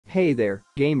Hey there,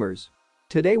 gamers.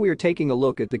 Today we're taking a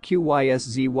look at the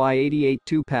QYSZY88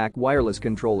 2-pack wireless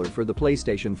controller for the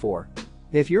PlayStation 4.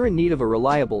 If you're in need of a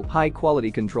reliable,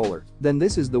 high-quality controller, then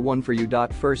this is the one for you.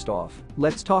 First off,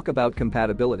 let's talk about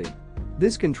compatibility.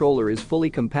 This controller is fully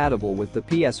compatible with the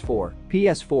PS4,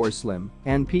 PS4 Slim,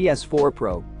 and PS4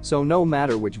 Pro, so no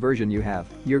matter which version you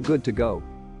have, you're good to go.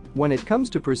 When it comes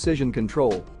to precision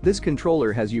control, this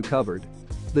controller has you covered.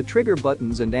 The trigger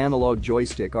buttons and analog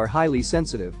joystick are highly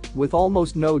sensitive, with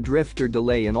almost no drift or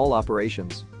delay in all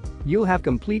operations. You'll have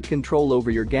complete control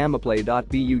over your gameplay. But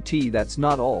that's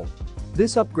not all.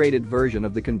 This upgraded version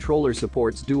of the controller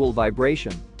supports dual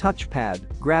vibration, touchpad,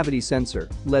 gravity sensor,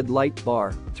 LED light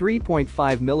bar,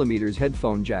 3.5mm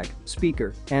headphone jack,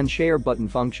 speaker, and share button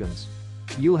functions.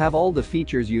 You'll have all the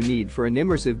features you need for an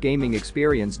immersive gaming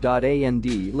experience.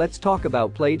 And let's talk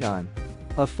about playtime.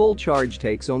 A full charge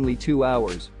takes only 2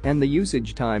 hours, and the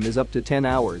usage time is up to 10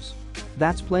 hours.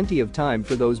 That's plenty of time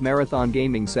for those marathon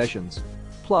gaming sessions.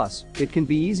 Plus, it can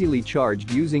be easily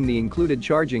charged using the included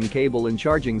charging cable and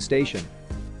charging station.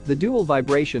 The dual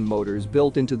vibration motors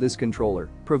built into this controller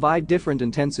provide different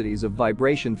intensities of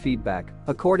vibration feedback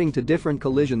according to different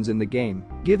collisions in the game,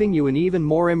 giving you an even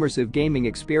more immersive gaming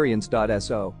experience.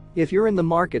 So, if you're in the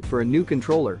market for a new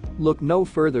controller, look no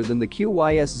further than the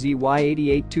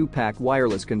QYSZY88 2-pack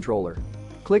wireless controller.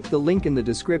 Click the link in the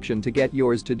description to get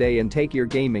yours today and take your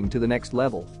gaming to the next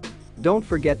level. Don't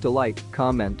forget to like,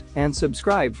 comment, and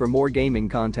subscribe for more gaming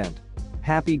content.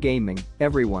 Happy gaming,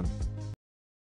 everyone.